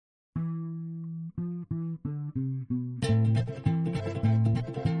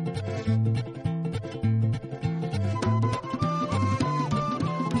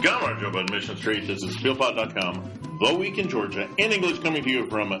Joe Bud, Mission Street. This is TBLPOD.com, The Week in Georgia, in English, coming to you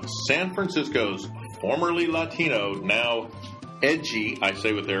from San Francisco's formerly Latino, now edgy, I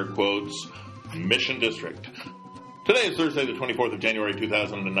say with air quotes, Mission District. Today is Thursday, the 24th of January,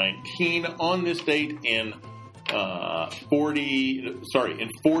 2019. On this date in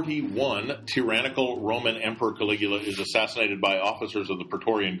 41, tyrannical Roman Emperor Caligula is assassinated by officers of the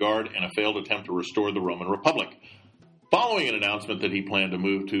Praetorian Guard in a failed attempt to restore the Roman Republic, following an announcement that he planned to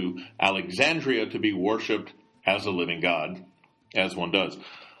move to Alexandria to be worshipped as a living god, as one does.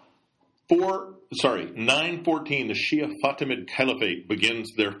 914, the Shia Fatimid Caliphate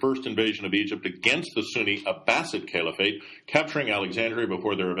begins their first invasion of Egypt against the Sunni Abbasid Caliphate, capturing Alexandria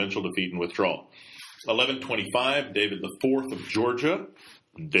before their eventual defeat and withdrawal. 1125, David IV of Georgia,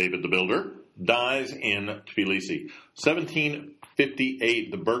 David the Builder, dies in Tbilisi.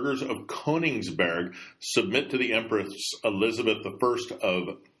 1758, the burghers of Königsberg submit to the Empress Elizabeth I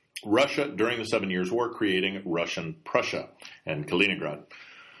of Russia during the 7 Years' War, creating Russian Prussia and Kaliningrad.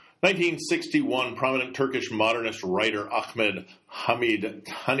 1961, prominent Turkish modernist writer Ahmed Hamid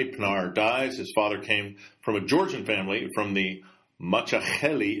Tanipnar dies. His father came from a Georgian family from the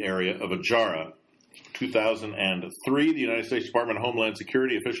Machakheli area of Ajara. 2003, the United States Department of Homeland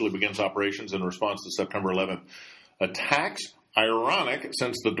Security officially begins operations in response to September 11th attacks. Ironic,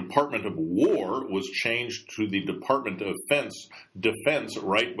 since the Department of War was changed to the Department of Defense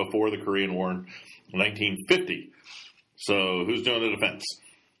right before the Korean War in 1950. So who's doing the defense?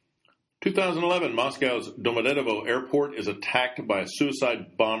 2011, Moscow's Domodedovo Airport is attacked by a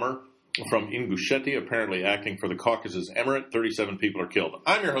suicide bomber from Ingushetia, apparently acting for the Caucasus Emirate. 37 people are killed.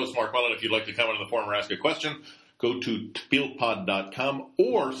 I'm your host, Mark Mullen. If you'd like to comment on the forum or ask a question, go to TBLPOD.com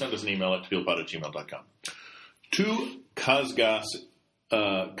or send us an email at TBLPOD@gmail.com. Two Kaztransgas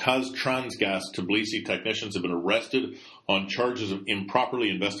Tbilisi technicians have been arrested on charges of improperly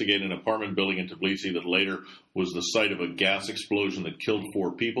investigating an apartment building in Tbilisi that later was the site of a gas explosion that killed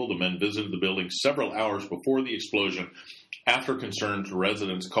 4 people. The men visited the building several hours before the explosion after concerned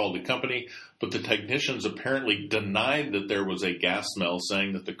residents called the company, but the technicians apparently denied that there was a gas smell,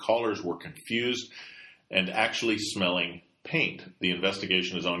 saying that the callers were confused and actually smelling paint. The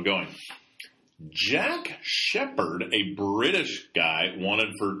investigation is ongoing. Jack Shepherd, a British guy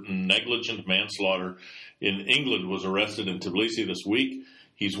wanted for negligent manslaughter in England, was arrested in Tbilisi this week.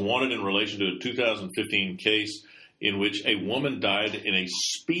 He's wanted in relation to a 2015 case in which a woman died in a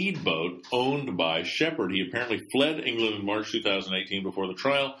speedboat owned by Shepherd. He apparently fled England in March 2018 before the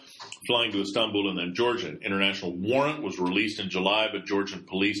trial, flying to Istanbul and then Georgia. An international warrant was released in July, but Georgian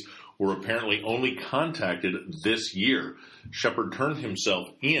police were apparently only contacted this year. Shepherd turned himself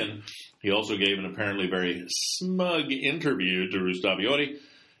in. He also gave an apparently very smug interview to Rustavioti,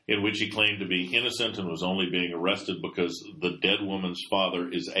 in which he claimed to be innocent and was only being arrested because the dead woman's father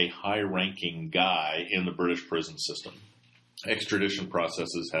is a high-ranking guy in the British prison system. Extradition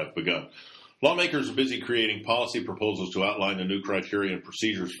processes have begun. Lawmakers are busy creating policy proposals to outline the new criteria and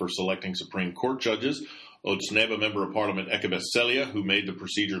procedures for selecting Supreme Court judges. Otsneva Member of Parliament Eke Veselia, who made the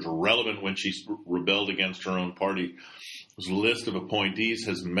procedures relevant when she rebelled against her own party's list of appointees,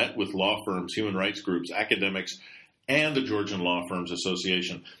 has met with law firms, human rights groups, academics, and the Georgian Law Firms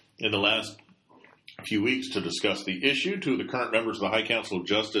Association in the last few weeks to discuss the issue. 2 of the current members of the High Council of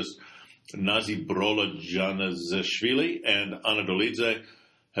Justice, Nazibrola Janazeshvili and Anna Dolidze,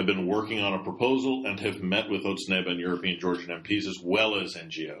 have been working on a proposal and have met with Otsneva and European Georgian MPs as well as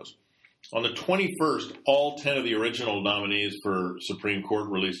NGOs. On the 21st, all 10 of the original nominees for Supreme Court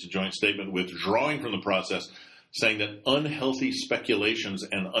released a joint statement withdrawing from the process, saying that unhealthy speculations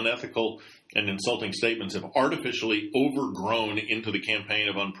and unethical and insulting statements have artificially overgrown into the campaign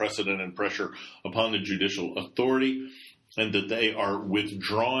of unprecedented pressure upon the judicial authority, and that they are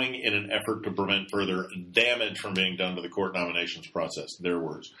withdrawing in an effort to prevent further damage from being done to the court nominations process. Their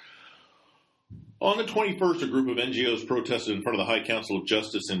words. On the 21st, a group of NGOs protested in front of the High Council of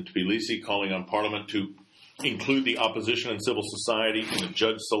Justice in Tbilisi, calling on Parliament to include the opposition and civil society in the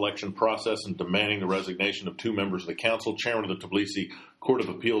judge selection process and demanding the resignation of 2 members of the council. Chairman of the Tbilisi Court of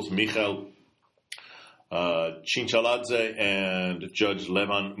Appeals, Mikhail Chinchaladze, and Judge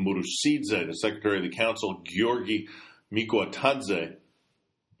Levan Murusidze. The Secretary of the Council, Georgi Mikoatadze,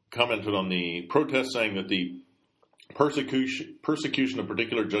 commented on the protest, saying that the persecution of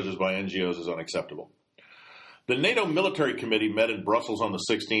particular judges by NGOs is unacceptable. The NATO Military Committee met in Brussels on the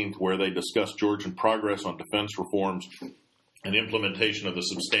 16th, where they discussed Georgian progress on defense reforms and implementation of the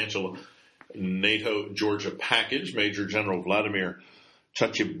substantial NATO-Georgia package. Major General Vladimir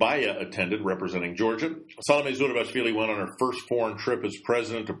Chachibaya attended, representing Georgia. Salome Zurabashvili went on her first foreign trip as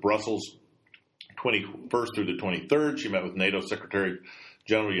president to Brussels 21st through the 23rd. She met with NATO Secretary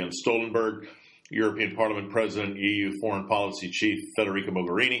General Jens Stoltenberg, European Parliament President, EU Foreign Policy Chief Federica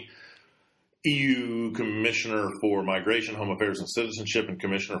Mogherini, EU Commissioner for Migration, Home Affairs and Citizenship, and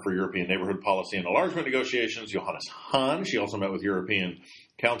Commissioner for European Neighborhood Policy and Enlargement Negotiations, Johannes Hahn. She also met with European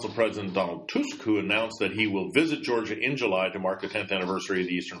Council President Donald Tusk, who announced that he will visit Georgia in July to mark the 10th anniversary of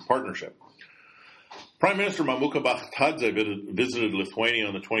the Eastern Partnership. Prime Minister Mamuka Bakhtadze visited Lithuania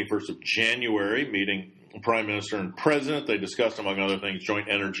on the 21st of January, meeting Prime Minister and President. They discussed, among other things, joint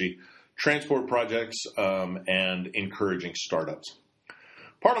energy transport projects and encouraging startups.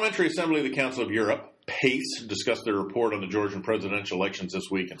 Parliamentary Assembly of the Council of Europe, PACE, discussed their report on the Georgian presidential elections this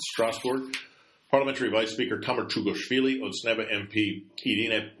week in Strasbourg. Parliamentary Vice Speaker Tamer Chugashvili, Otsneba MP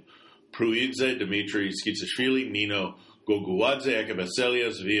Irina Pruidze, Dmitry Skitsashvili, Nino Goguadze,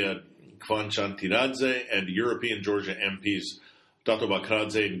 Ekabeselias, Via Kvanchantidze, and European Georgia MPs Dato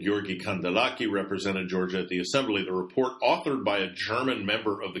Bakradze and Georgi Kandelaki represented Georgia at the Assembly. The report, authored by a German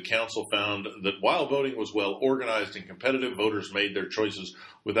member of the Council, found that while voting was well organized and competitive, voters made their choices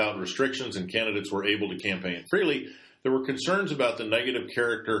without restrictions and candidates were able to campaign freely. There were concerns about the negative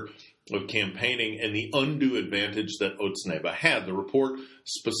character of campaigning and the undue advantage that Otsneba had. The report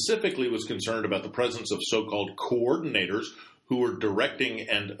specifically was concerned about the presence of so-called coordinators who were directing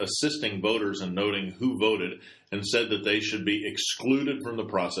and assisting voters and noting who voted, and said that they should be excluded from the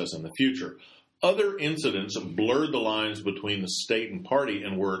process in the future. Other incidents blurred the lines between the state and party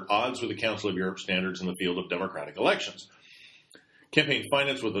and were at odds with the Council of Europe standards in the field of democratic elections. Campaign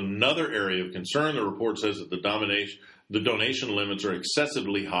finance was another area of concern. The report says that the donation limits are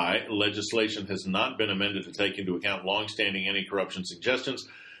excessively high. Legislation has not been amended to take into account longstanding anti-corruption suggestions,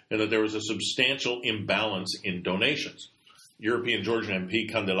 and that there was a substantial imbalance in donations. European Georgian MP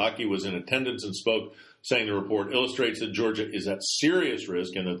Kandelaki was in attendance and spoke, saying the report illustrates that Georgia is at serious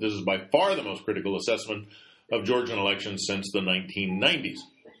risk and that this is by far the most critical assessment of Georgian elections since the 1990s.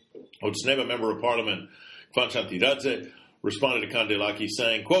 Otsneba, Member of Parliament Kvanchantidze, responded to Kandelaki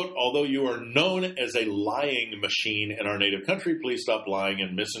saying, quote, although you are known as a lying machine in our native country, please stop lying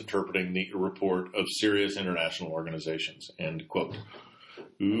and misinterpreting the report of serious international organizations, end quote.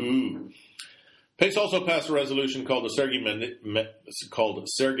 Ooh. PACE also passed a resolution called Sergei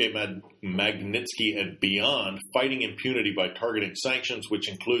Magnitsky and Beyond, Fighting Impunity by Targeting Sanctions, which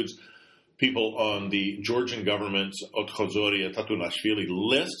includes people on the Georgian government's Otchozoria Tatunashvili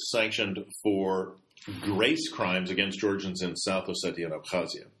list, sanctioned for grace crimes against Georgians in South Ossetia and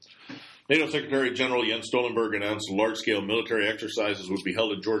Abkhazia. NATO Secretary General Jens Stoltenberg announced large-scale military exercises would be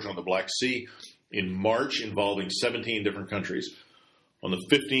held in Georgia on the Black Sea in March, involving 17 different countries. On the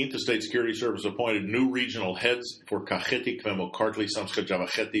 15th, the State Security Service appointed new regional heads for Kakheti, Kvemo Kartli, Samska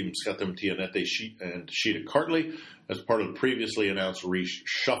Javakheti, Mskatem Tianete, and Shita Kartli as part of the previously announced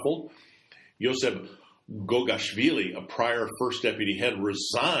reshuffle. Yosef Gogashvili, a prior first deputy head,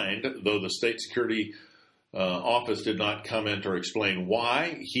 resigned, though the State Security Office did not comment or explain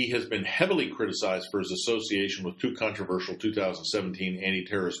why. He has been heavily criticized for his association with two controversial 2017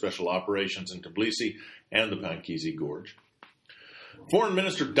 anti-terrorist special operations in Tbilisi and the Pankizi Gorge. Foreign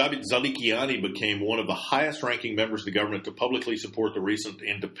Minister David Zalikiani became one of the highest-ranking members of the government to publicly support the recent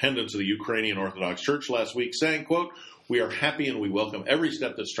independence of the Ukrainian Orthodox Church last week, saying, quote, we are happy and we welcome every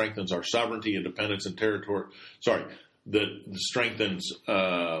step that strengthens our sovereignty, independence, and territory.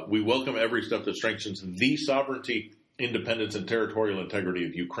 We welcome every step that strengthens the sovereignty, independence, and territorial integrity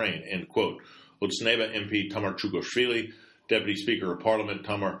of Ukraine, end quote. Otsneba MP Tamar Chugashvili, Deputy Speaker of Parliament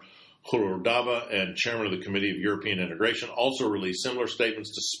Tamar Khurodava, and Chairman of the Committee of European Integration, also released similar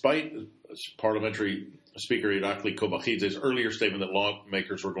statements despite Parliamentary Speaker Irakli Kobakhidze's earlier statement that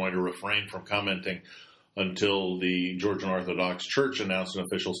lawmakers were going to refrain from commenting until the Georgian Orthodox Church announced an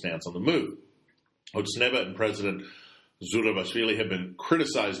official stance on the move. Otsneba and President Zurabashvili have been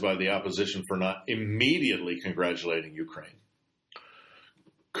criticized by the opposition for not immediately congratulating Ukraine.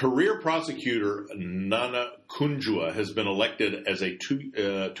 Career prosecutor Nana Kunjua has been elected as to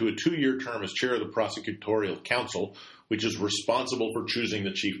a two-year term as chair of the Prosecutorial Council, which is responsible for choosing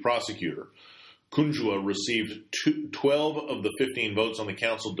the chief prosecutor. Kunjua received 12 of the 15 votes on the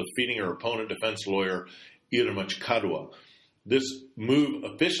council, defeating her opponent, defense lawyer Irma Chkadua. This move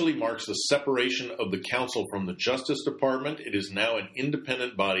officially marks the separation of the council from the Justice Department. It is now an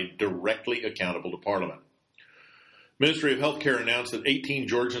independent body directly accountable to Parliament. Ministry of Healthcare announced that 18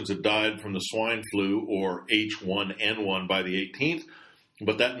 Georgians had died from the swine flu, or H1N1, by the 18th,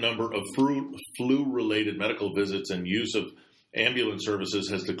 but that number of flu-related medical visits and use of ambulance services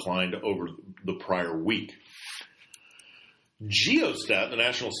has declined over the prior week. Geostat, the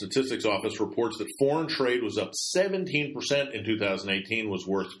National Statistics Office, reports that foreign trade was up 17% in 2018, was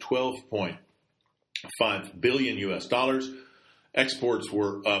worth $12.5 billion U.S., Exports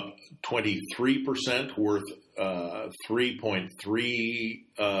were up 23%, worth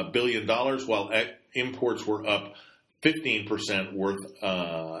 $3.3 billion, while imports were up 15%, worth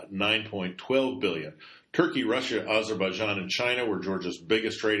 $9.12 billion. Turkey, Russia, Azerbaijan, and China were Georgia's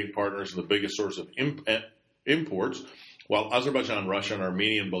biggest trading partners and the biggest source of imports, while Azerbaijan, Russia, and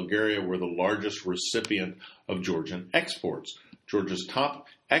Armenia and Bulgaria were the largest recipient of Georgian exports. Georgia's top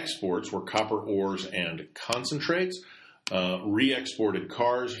exports were copper ores and concentrates, re-exported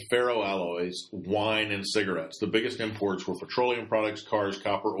cars, ferroalloys, wine, and cigarettes. The biggest imports were petroleum products, cars,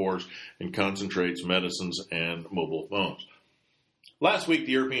 copper ores, and concentrates, medicines, and mobile phones. Last week,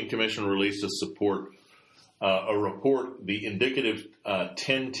 the European Commission released a report, the indicative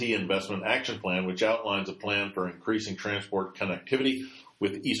 10T Investment Action Plan, which outlines a plan for increasing transport connectivity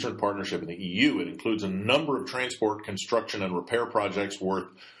with Eastern Partnership in the EU. It includes a number of transport, construction, and repair projects worth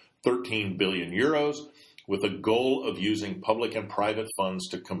 13 billion euros, with a goal of using public and private funds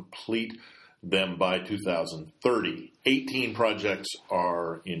to complete them by 2030. 18 projects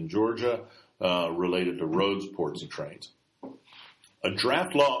are in Georgia related to roads, ports, and trains. A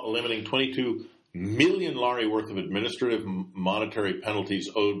draft law limiting 22 million lari worth of administrative monetary penalties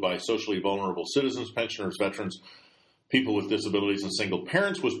owed by socially vulnerable citizens, pensioners, veterans, people with disabilities, and single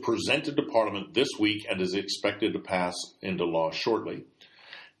parents was presented to Parliament this week and is expected to pass into law shortly.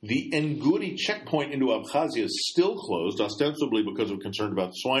 The Nguri checkpoint into Abkhazia is still closed, ostensibly because of concern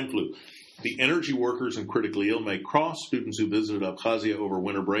about swine flu. The energy workers and critically ill may cross. Students who visited Abkhazia over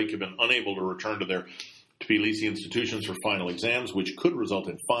winter break have been unable to return to their Tbilisi institutions for final exams, which could result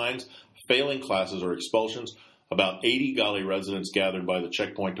in fines, failing classes, or expulsions. About 80 Gali residents gathered by the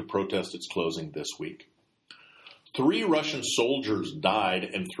checkpoint to protest its closing this week. 3 Russian soldiers died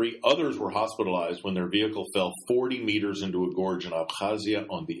and 3 others were hospitalized when their vehicle fell 40 meters into a gorge in Abkhazia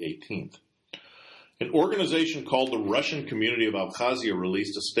on the 18th. An organization called the Russian Community of Abkhazia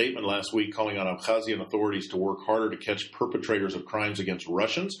released a statement last week calling on Abkhazian authorities to work harder to catch perpetrators of crimes against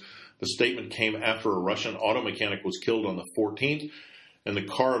Russians. The statement came after a Russian auto mechanic was killed on the 14th, and the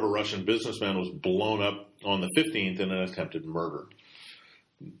car of a Russian businessman was blown up on the 15th in an attempted murder.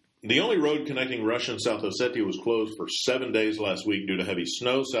 The only road connecting Russia and South Ossetia was closed for 7 days last week due to heavy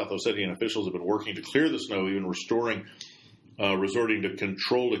snow. South Ossetian officials have been working to clear the snow, even resorting to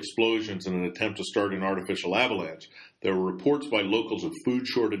controlled explosions in an attempt to start an artificial avalanche. There were reports by locals of food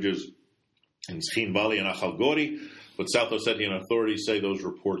shortages in Skhin Valley and Akhalgori, but South Ossetian authorities say those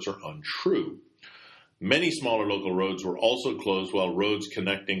reports are untrue. Many smaller local roads were also closed, while roads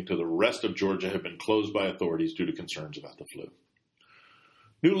connecting to the rest of Georgia have been closed by authorities due to concerns about the flu.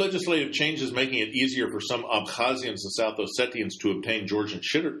 New legislative changes making it easier for some Abkhazians and South Ossetians to obtain Georgian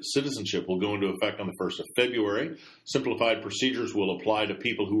citizenship will go into effect on the 1st of February. Simplified procedures will apply to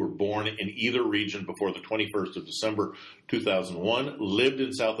people who were born in either region before the 21st of December 2001, lived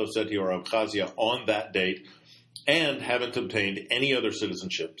in South Ossetia or Abkhazia on that date, and haven't obtained any other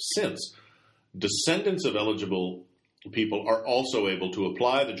citizenship since. Descendants of eligible people are also able to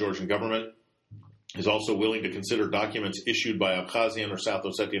apply. The Georgian government is also willing to consider documents issued by Abkhazian or South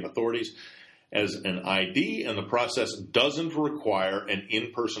Ossetian authorities as an ID, and the process doesn't require an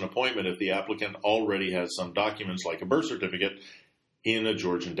in-person appointment if the applicant already has some documents like a birth certificate in a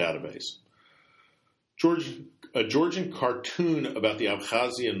Georgian database. A Georgian cartoon about the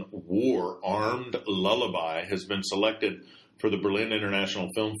Abkhazian War, Armed Lullaby, has been selected for the Berlin International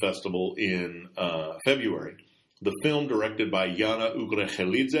Film Festival in February. The film, directed by Yana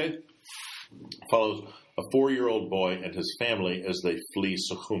Ugrechelidze, follows a 4-year-old boy and his family as they flee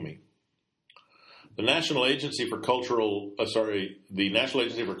Sukhumi. The National Agency for Cultural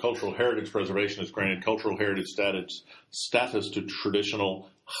Heritage Preservation has granted cultural heritage status to traditional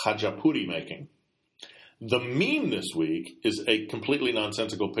Khachapuri making. The meme this week is a completely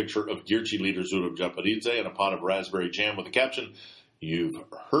nonsensical picture of Girchi leader Zurab Japaridze and a pot of raspberry jam with the caption, "You've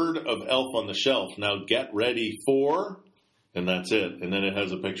heard of Elf on the Shelf, now get ready for," and that's it. And then it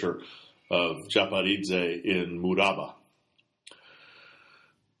has a picture of Japaridze in Muraba.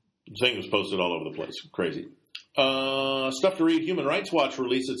 The thing was posted all over the place. Crazy. Stuff to read. Human Rights Watch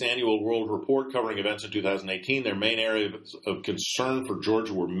released its annual world report covering events in 2018. Their main areas of concern for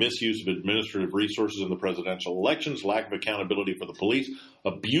Georgia were misuse of administrative resources in the presidential elections, lack of accountability for the police,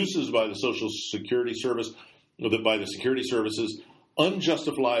 abuses by the Social Security Service, by the security services,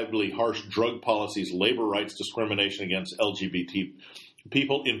 unjustifiably harsh drug policies, labor rights discrimination against LGBT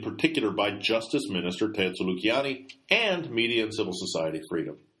people, in particular by Justice Minister Ted Tzulukiani, and media and civil society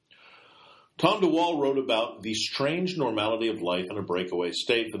freedom. Tom DeWall wrote about the strange normality of life in a breakaway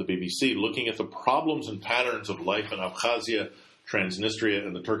state for the BBC, looking at the problems and patterns of life in Abkhazia Transnistria,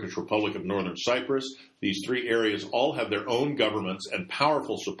 and the Turkish Republic of Northern Cyprus. These three areas all have their own governments and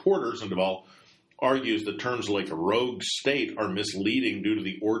powerful supporters, and Duvall argues that terms like a rogue state are misleading due to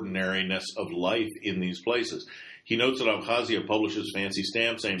the ordinariness of life in these places. He notes that Abkhazia publishes fancy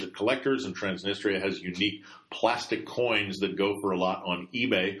stamps aimed at collectors, and Transnistria has unique plastic coins that go for a lot on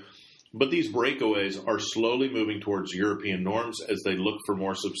eBay. But these breakaways are slowly moving towards European norms as they look for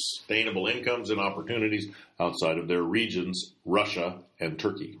more sustainable incomes and opportunities outside of their regions, Russia and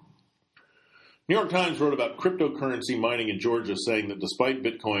Turkey. New York Times wrote about cryptocurrency mining in Georgia, saying that despite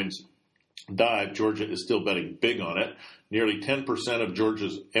Bitcoin's dive, Georgia is still betting big on it. Nearly 10% of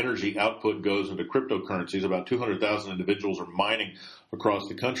Georgia's energy output goes into cryptocurrencies. About 200,000 individuals are mining across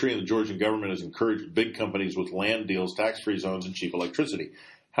the country, and the Georgian government has encouraged big companies with land deals, tax-free zones, and cheap electricity.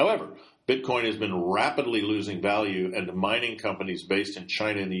 However, Bitcoin has been rapidly losing value, and mining companies based in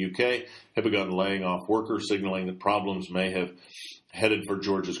China and the UK have begun laying off workers, signaling that problems may have headed for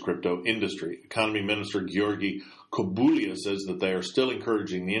Georgia's crypto industry. Economy Minister Georgi Kobulia says that they are still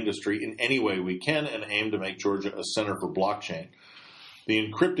encouraging the industry in any way we can and aim to make Georgia a center for blockchain. The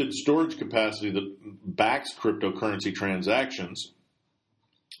encrypted storage capacity that backs cryptocurrency transactions.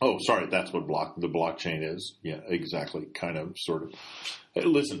 Oh, sorry, that's what the blockchain is. Yeah, exactly, kind of, sort of.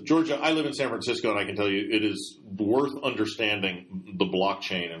 Listen, Georgia, I live in San Francisco, and I can tell you it is worth understanding the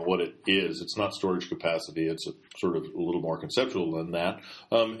blockchain and what it is. It's not storage capacity. It's a little more conceptual than that.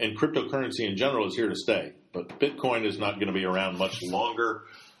 And cryptocurrency in general is here to stay. But Bitcoin is not going to be around much longer.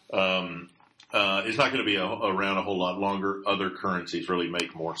 It's not going to be around a whole lot longer. Other currencies really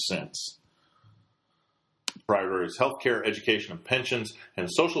make more sense. Priorities healthcare, education, and pensions, and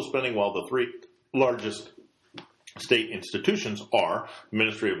social spending, while the three largest state institutions are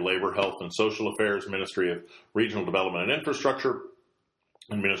Ministry of Labor, Health, and Social Affairs, Ministry of Regional Development and Infrastructure,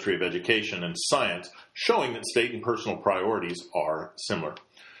 and Ministry of Education and Science, showing that state and personal priorities are similar.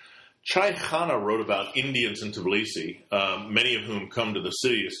 Chai Khanna wrote about Indians in Tbilisi, many of whom come to the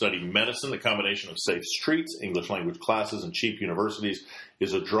city to study medicine. The combination of safe streets, English language classes, and cheap universities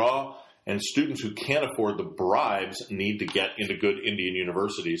is a draw, and students who can't afford the bribes need to get into good Indian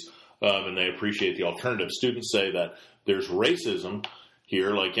universities, and they appreciate the alternative. Students say that there's racism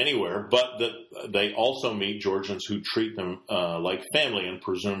here, like anywhere, but that they also meet Georgians who treat them like family, and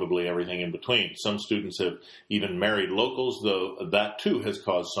presumably everything in between. Some students have even married locals, though that too has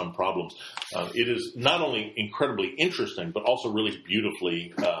caused some problems. It is not only incredibly interesting, but also really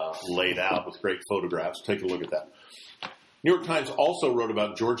beautifully laid out with great photographs. Take a look at that. New York Times also wrote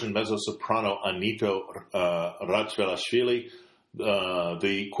about Georgian mezzo-soprano Anito Radzvelashvili,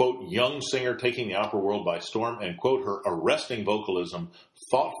 the, quote, young singer taking the opera world by storm, and, quote, her arresting vocalism,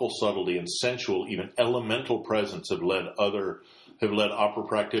 thoughtful subtlety, and sensual, even elemental presence have led opera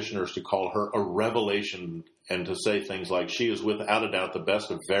practitioners to call her a revelation and to say things like, she is without a doubt the best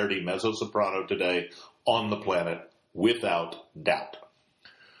of Verdi mezzo-soprano today on the planet, without doubt.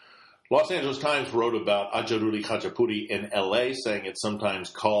 Los Angeles Times wrote about Ajaruli Khachapuri in L.A., saying it's sometimes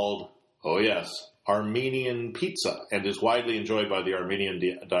called, oh yes, Armenian pizza, and is widely enjoyed by the Armenian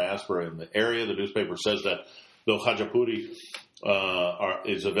diaspora in the area. The newspaper says that though Khachapuri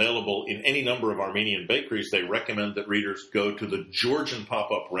is available in any number of Armenian bakeries, they recommend that readers go to the Georgian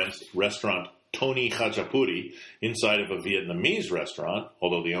pop-up restaurant Tony Khachapuri inside of a Vietnamese restaurant,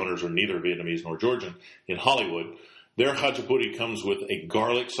 although the owners are neither Vietnamese nor Georgian, in Hollywood. Their khachapuri comes with a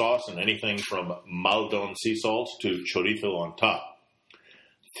garlic sauce and anything from Maldon sea salts to chorizo on top.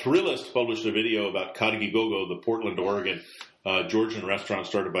 Thrillist published a video about Kadgi Gogo, the Portland, Oregon Georgian restaurant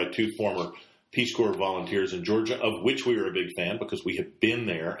started by two former Peace Corps volunteers in Georgia, of which we are a big fan because we have been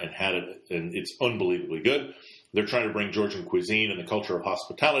there and had it, and it's unbelievably good. They're trying to bring Georgian cuisine and the culture of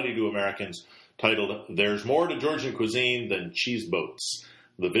hospitality to Americans, titled, There's More to Georgian Cuisine Than Cheese Boats.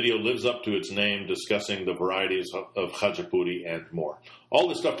 The video lives up to its name, discussing the varieties of khachapuri and more. All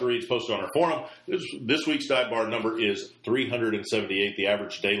this stuff to read is posted on our forum. This week's dive bar number is 378, the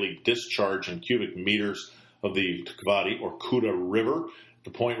average daily discharge in cubic meters of the Tkvari, or Kura River,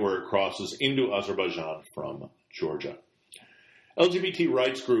 the point where it crosses into Azerbaijan from Georgia. LGBT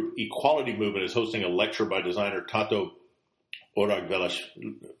rights group Equality Movement is hosting a lecture by designer Tato Oragvelidze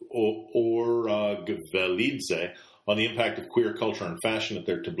on the impact of queer culture and fashion at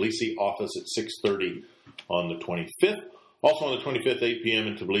their Tbilisi office at 6:30 on the 25th. Also on the 25th, 8 p.m.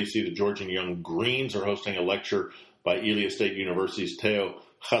 in Tbilisi, the Georgian Young Greens are hosting a lecture by Ilia State University's Teo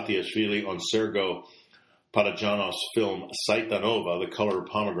Khatiashvili on Sergo Parajanov's film Saitanova, The Color of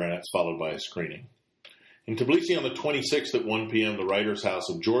Pomegranates, followed by a screening. In Tbilisi on the 26th at 1 p.m., the Writers' House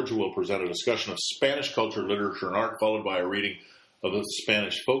of Georgia will present a discussion of Spanish culture, literature, and art, followed by a reading of a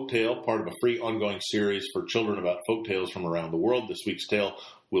Spanish folktale, part of a free ongoing series for children about folktales from around the world. This week's tale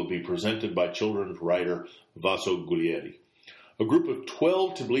will be presented by children's writer Vaso Guglieri. A group of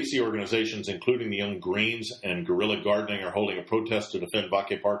 12 Tbilisi organizations, including the Young Greens and Guerrilla Gardening, are holding a protest to defend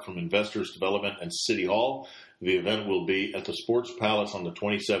Vake Park from investors' development and City Hall. The event will be at the Sports Palace on the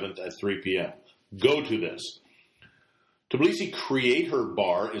 27th at 3 p.m. Go to this. Tbilisi Creator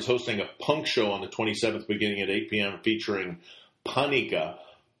Bar is hosting a punk show on the 27th beginning at 8 p.m. featuring Panika,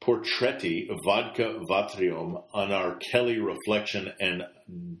 Portretti, Vodka Vatrium, Anar Kelly Reflection, and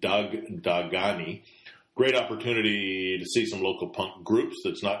Dagani. Great opportunity to see some local punk groups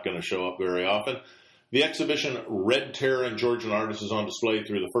that's not going to show up very often. The exhibition Red Terror and Georgian Artists is on display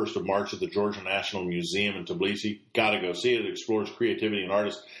through the 1st of March at the Georgian National Museum in Tbilisi. Gotta go see it. It explores creativity and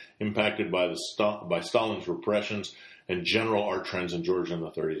artists impacted by Stalin's repressions and general art trends in Georgia in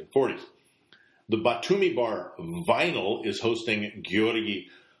the 30s and 40s. The Batumi Bar Vinyl is hosting Georgi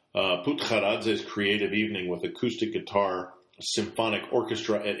Putkharadze's creative evening with acoustic guitar symphonic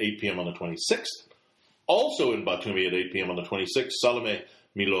orchestra at 8 p.m. on the 26th. Also in Batumi at 8 p.m. on the 26th, Salome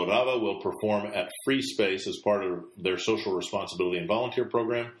Milorava will perform at Free Space as part of their social responsibility and volunteer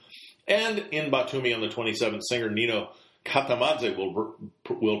program. And in Batumi on the 27th, singer Nino Katamadze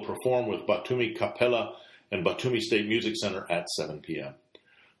will perform with Batumi Capella and Batumi State Music Center at 7 p.m.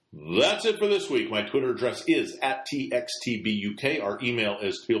 That's it for this week. My Twitter address is @TXTBUK. Our email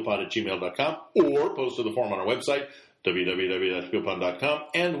is TBLPOD@gmail.com, or post to the forum on our website, www.tblpod.com.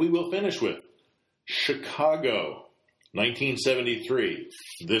 And we will finish with Chicago, 1973.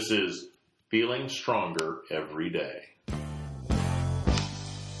 This is Feeling Stronger Every Day.